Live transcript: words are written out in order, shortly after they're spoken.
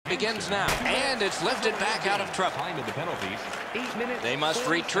begins now, and it's lifted back out of trouble. Time of the penalties, 8 minutes. They must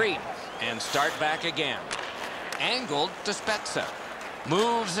retreat and start back again. Angled to Spezza.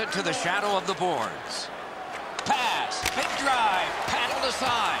 Moves it to the shadow of the boards. Pass, big drive, paddled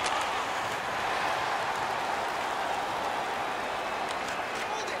aside.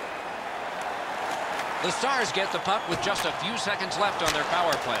 The Stars get the puck with just a few seconds left on their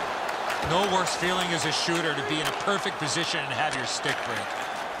power play. No worse feeling as a shooter to be in a perfect position and have your stick break.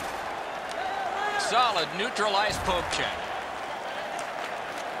 Solid neutralized poke check.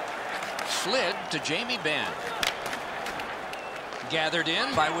 Slid to Jamie Benn. Gathered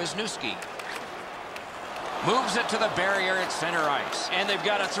in by Wisniewski. Moves it to the barrier at center ice. And they've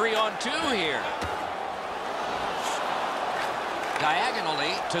got a 3-on-2 here.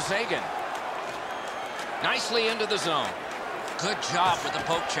 Diagonally to Sagan. Nicely into the zone. Good job with the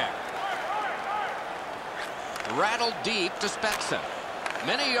poke check. Rattled deep to Spezza.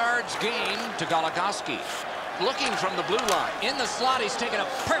 Many yards gained to Goligoski. Looking from the blue line. In the slot, he's taken a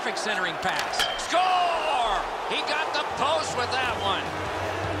perfect centering pass. Score! He got the post with that one.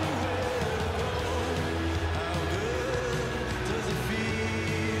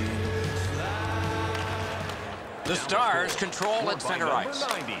 The Stars control at center ice.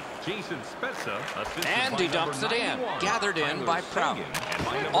 90, Jason Spezza, and he dumps it in. Gathered in by Prout.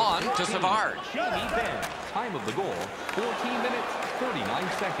 On to Savard. Jamie Benn. Time of the goal, 14 minutes, 39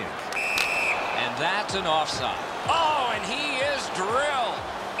 seconds. And that's an offside. Oh, and he is drilled.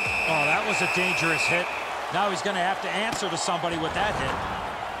 Oh, that was a dangerous hit. Now he's going to have to answer to somebody with that hit.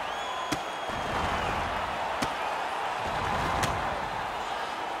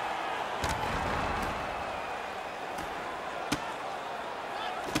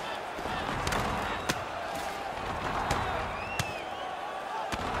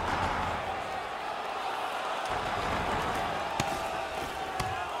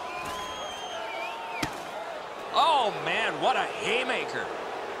 Oh, man, what a haymaker.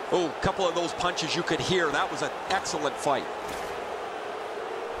 Oh, a couple of those punches you could hear. That was an excellent fight.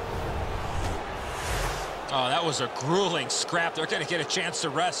 Oh, that was a grueling scrap. They're going to get a chance to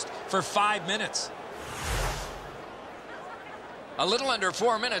rest for 5 minutes. A little under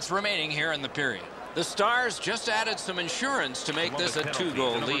 4 minutes remaining here in the period. The Stars just added some insurance to make this a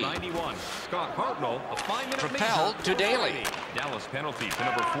 2-goal lead. 91, Scott Hartnell, a 5-minute Propelled to Daly. Dallas penalty to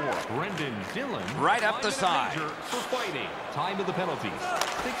number 4, Brendan Dillon. Right up the side. For fighting. Time of the penalties,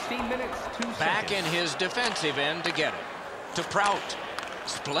 16 minutes, 2 seconds. Back in his defensive end to get it. To Prout.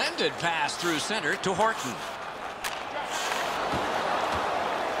 Splendid pass through center to Horton.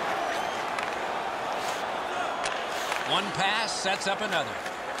 One pass sets up another.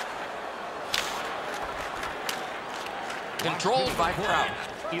 Controlled by Prout.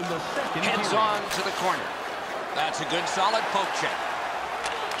 Heads on to the corner. That's a good solid poke check.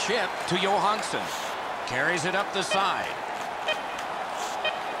 Chip to Johansson. Carries it up the side.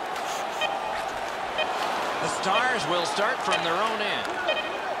 The Stars will start from their own end.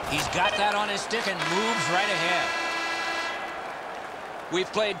 He's got that on his stick and moves right ahead.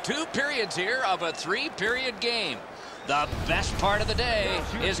 We've played 2 periods here of a 3-period game. The best part of the day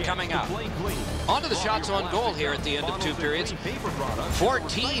is coming up. On to the shots on goal here at the end of 2 periods.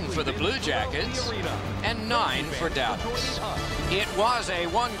 14 for the Blue Jackets and 9 for Dallas. It was a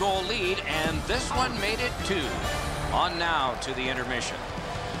 1-goal lead, and this one made it 2. On now to the intermission.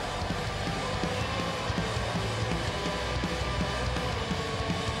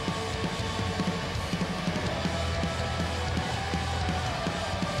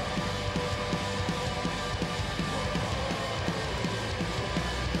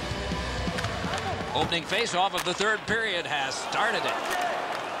 Opening face-off of the 3rd period has started it.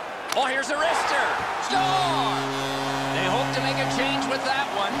 Oh, here's a wrister. Score! They hope to make a change with that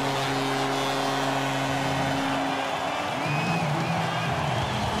one.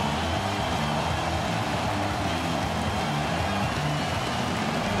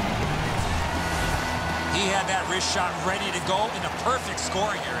 He had that wrist shot ready to go in a perfect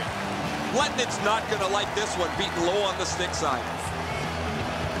scoring area. Letnit's not going to like this one, beaten low on the stick side.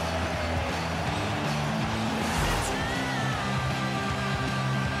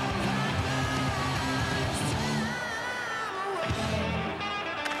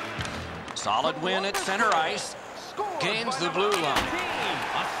 Solid win at center ice. Gains the blue line.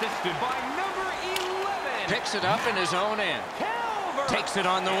 Assisted by number 11. Picks it up in his own end. Takes it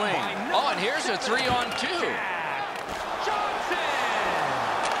on the wing. Oh, and here's a 3-on-2.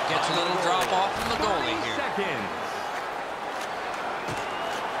 Gets a little drop off from the goalie here.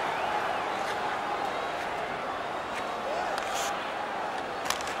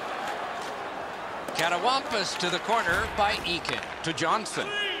 Catawampus to the corner by Eakin. To Johnson.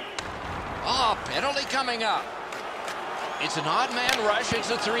 Oh, penalty coming up. It's an odd man rush. It's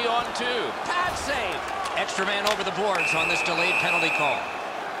a 3-on-2. Pad save. Extra man over the boards on this delayed penalty call.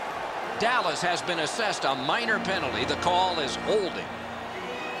 Dallas has been assessed a minor penalty. The call is holding.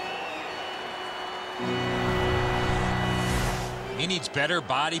 He needs better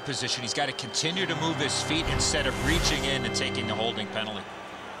body position. He's got to continue to move his feet instead of reaching in and taking the holding penalty.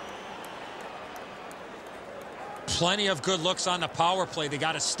 Plenty of good looks on the power play. They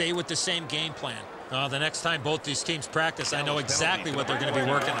got to stay with the same game plan. The next time both these teams practice, I know exactly what they're going to be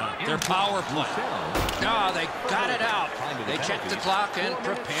working on. Their power play. Oh, they got it out. They check the clock and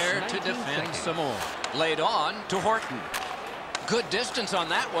prepare to defend some more. Laid on to Horton. Good distance on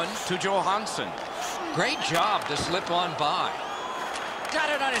that one to Johansson. Great job to slip on by. Got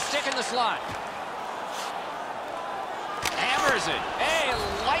it on his stick in the slot. Hammers it. A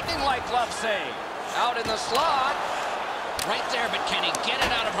lightning-like glove save. Out in the slot. Right there, but can he get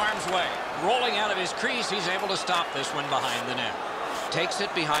it out of harm's way? Rolling out of his crease, he's able to stop this one behind the net. Takes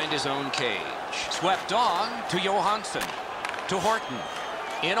it behind his own cage. Swept on to Johansson. To Horton.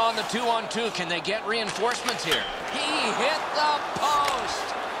 In on the 2-on-2. Can they get reinforcements here? He hit the post.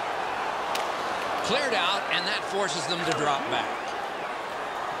 Cleared out, and that forces them to drop back.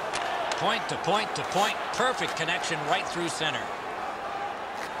 Point to point to point. Perfect connection right through center.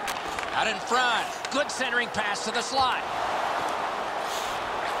 Out in front. Good centering pass to the slot.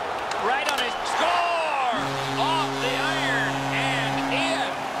 Right on his score! Off the iron and in.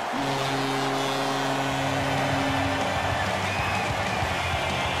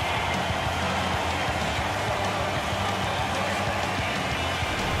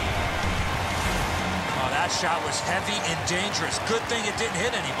 Oh, that shot was heavy and dangerous. Good thing it didn't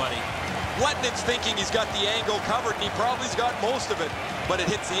hit anybody. Letnin's thinking he's got the angle covered, and he probably's got most of it. But it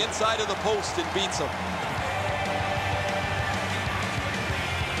hits the inside of the post and beats him.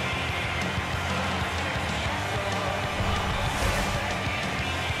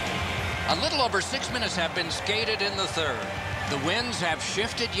 A little over 6 minutes have been skated in the third. The winds have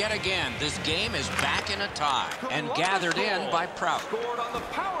shifted yet again. This game is back in a tie and gathered in by Prout.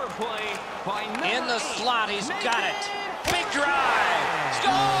 In the slot, he's got it. Big drive.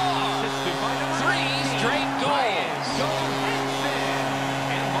 Score! 3 straight goals.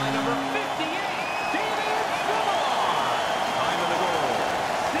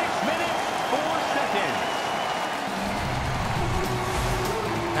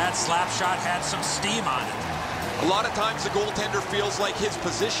 That slap shot had some steam on it. A lot of times the goaltender feels like his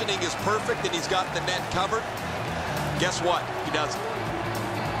positioning is perfect and he's got the net covered. Guess what? He doesn't.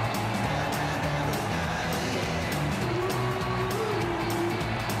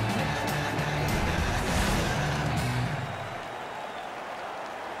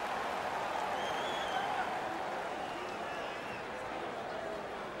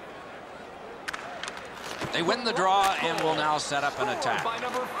 They win the draw and will now set up an attack. By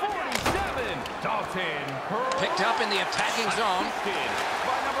number 47, Dalton. Picked up in the attacking zone.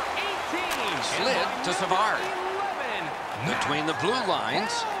 By number 18. Slid to Savard. Between the blue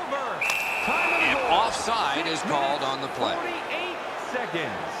lines. And offside is called on the play. 48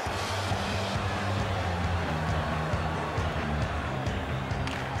 seconds.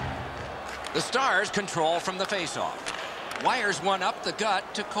 The Stars control from the faceoff. Wires one up the gut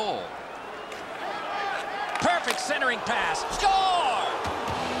to Cole. Perfect centering pass. Score!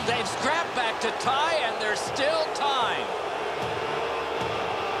 They've scrapped back to tie, and there's still time.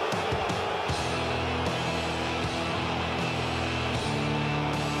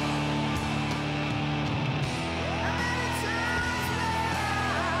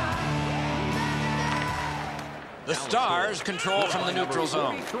 The Stars control from the neutral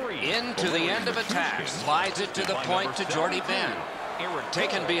zone. Into the end of attack. Slides it to the point to Jordy Ben.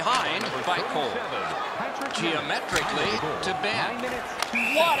 Taken behind by Cole. Geometrically to Ben.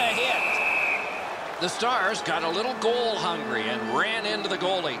 What a hit! The Stars got a little goal hungry and ran into the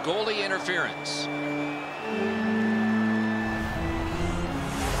goalie. Goalie interference.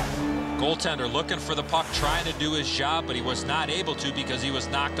 Goaltender looking for the puck, trying to do his job, but he was not able to because he was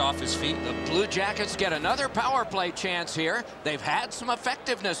knocked off his feet. The Blue Jackets get another power play chance here. They've had some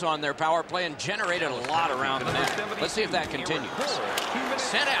effectiveness on their power play and generated a lot around the net. Let's see if that continues.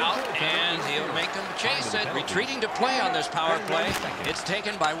 Sent out, and he'll make them chase it. Retreating to play on this power play. It's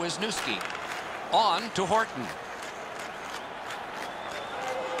taken by Wisniewski. On to Horton.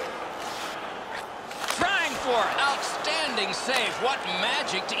 Trying for outstanding save. What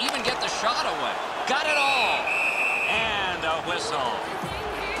magic to even get the shot away. Got it all. And a whistle.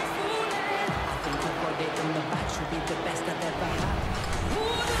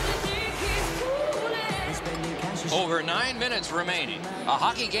 Over 9 minutes remaining. A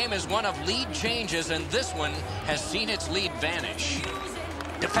hockey game is one of lead changes, and this one has seen its lead vanish.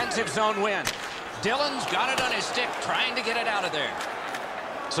 Defensive zone win. Dillon's got it on his stick, trying to get it out of there.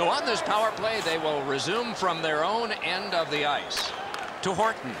 So on this power play, they will resume from their own end of the ice. To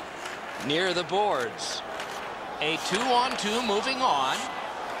Horton, near the boards. A 2-on-2 moving on.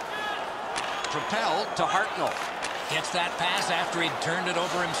 Propelled to Hartnell. Gets that pass after he'd turned it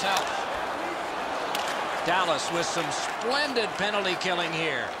over himself. Dallas with some splendid penalty killing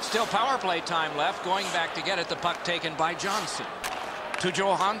here. Still power play time left. Going back to get it. The puck taken by Johnson. To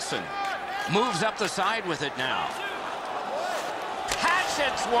Johansson. Moves up the side with it now.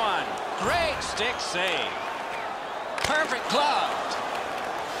 Hatchets one. Great stick save. Perfect gloved.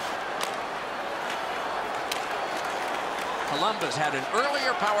 Columbus had an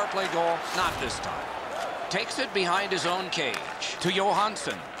earlier power play goal. Not this time. Takes it behind his own cage. To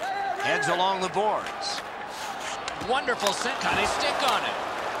Johansson. Heads along the boards. Wonderful set. Got his stick on it.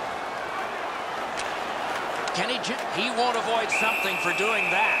 He won't avoid something for doing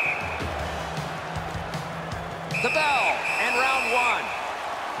that. The bell and round one.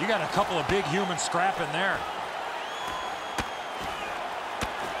 You got a couple of big humans scrapping there.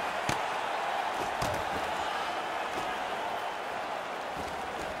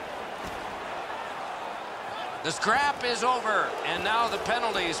 The scrap is over, and now the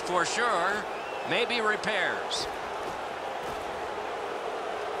penalties for sure. Maybe repairs.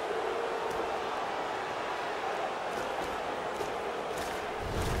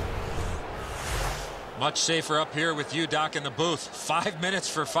 Much safer up here with you, Doc, in the booth. 5 minutes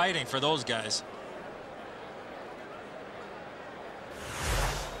for fighting for those guys.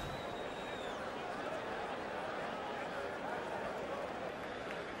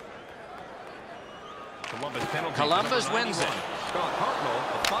 Columbus wins it.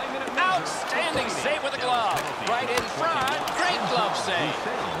 Outstanding save with a glove. Right in front. Great glove save.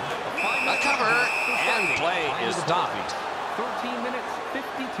 A cover, and play is stopped. 13 minutes,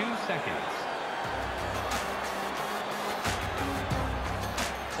 52 seconds.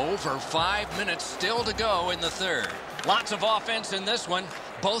 Over 5 minutes still to go in the third. Lots of offense in this one.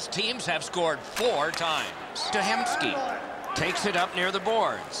 Both teams have scored 4 times. Dahemsky takes it up near the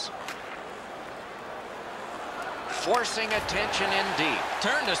boards. Forcing attention in deep.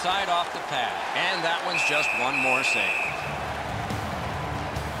 Turned aside off the pad. And that one's just one more save.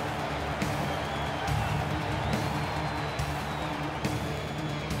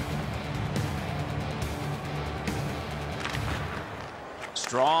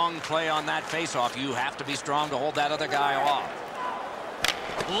 Strong play on that faceoff. You have to be strong to hold that other guy off.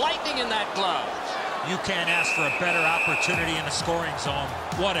 Lightning in that glove. You can't ask for a better opportunity in the scoring zone.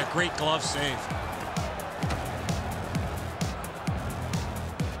 What a great glove save.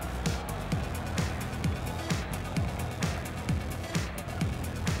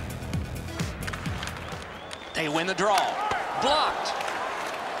 They win the draw. Blocked.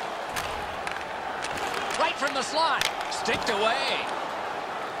 Right from the slot. Sticked away.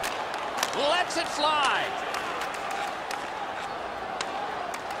 Lets it fly.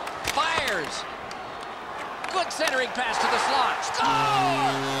 Fires. Good centering pass to the slot.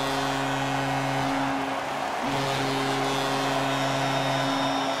 Score!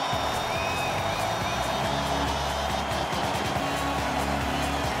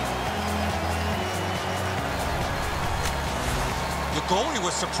 The goalie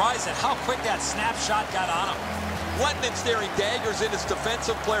was surprised at how quick that snapshot got on him. Wetman staring daggers in his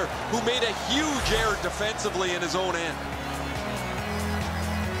defensive player, who made a huge error defensively in his own end.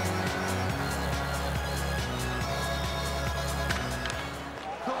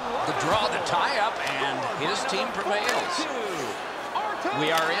 The draw, the tie-up, and his team prevails. We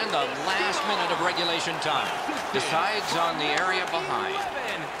are in the last minute of regulation time. Decides on the area behind.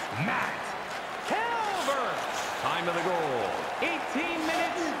 Matt Calvert. Time of the goal. 18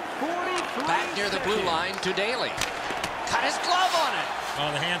 minutes, 43 Back near the blue line to Daly. Cut his glove on it.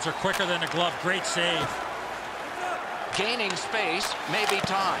 Oh, the hands are quicker than the glove. Great save. Gaining space, maybe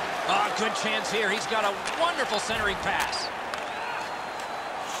time. Oh, good chance here. He's got a wonderful centering pass.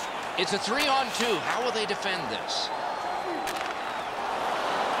 It's a 3-on-2. How will they defend this?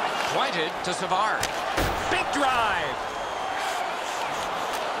 Pointed to Savard. Big drive.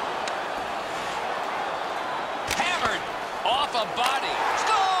 Hammered off a body.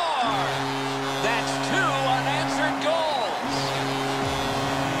 Score! That's 2 unanswered goals.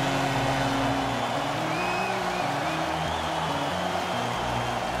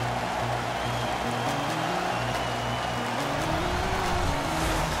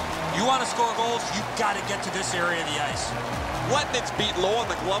 You want to score goals, you've got to get to this area of the ice. Wetman's beat low on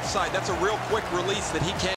the glove side. That's a real quick release that he can't.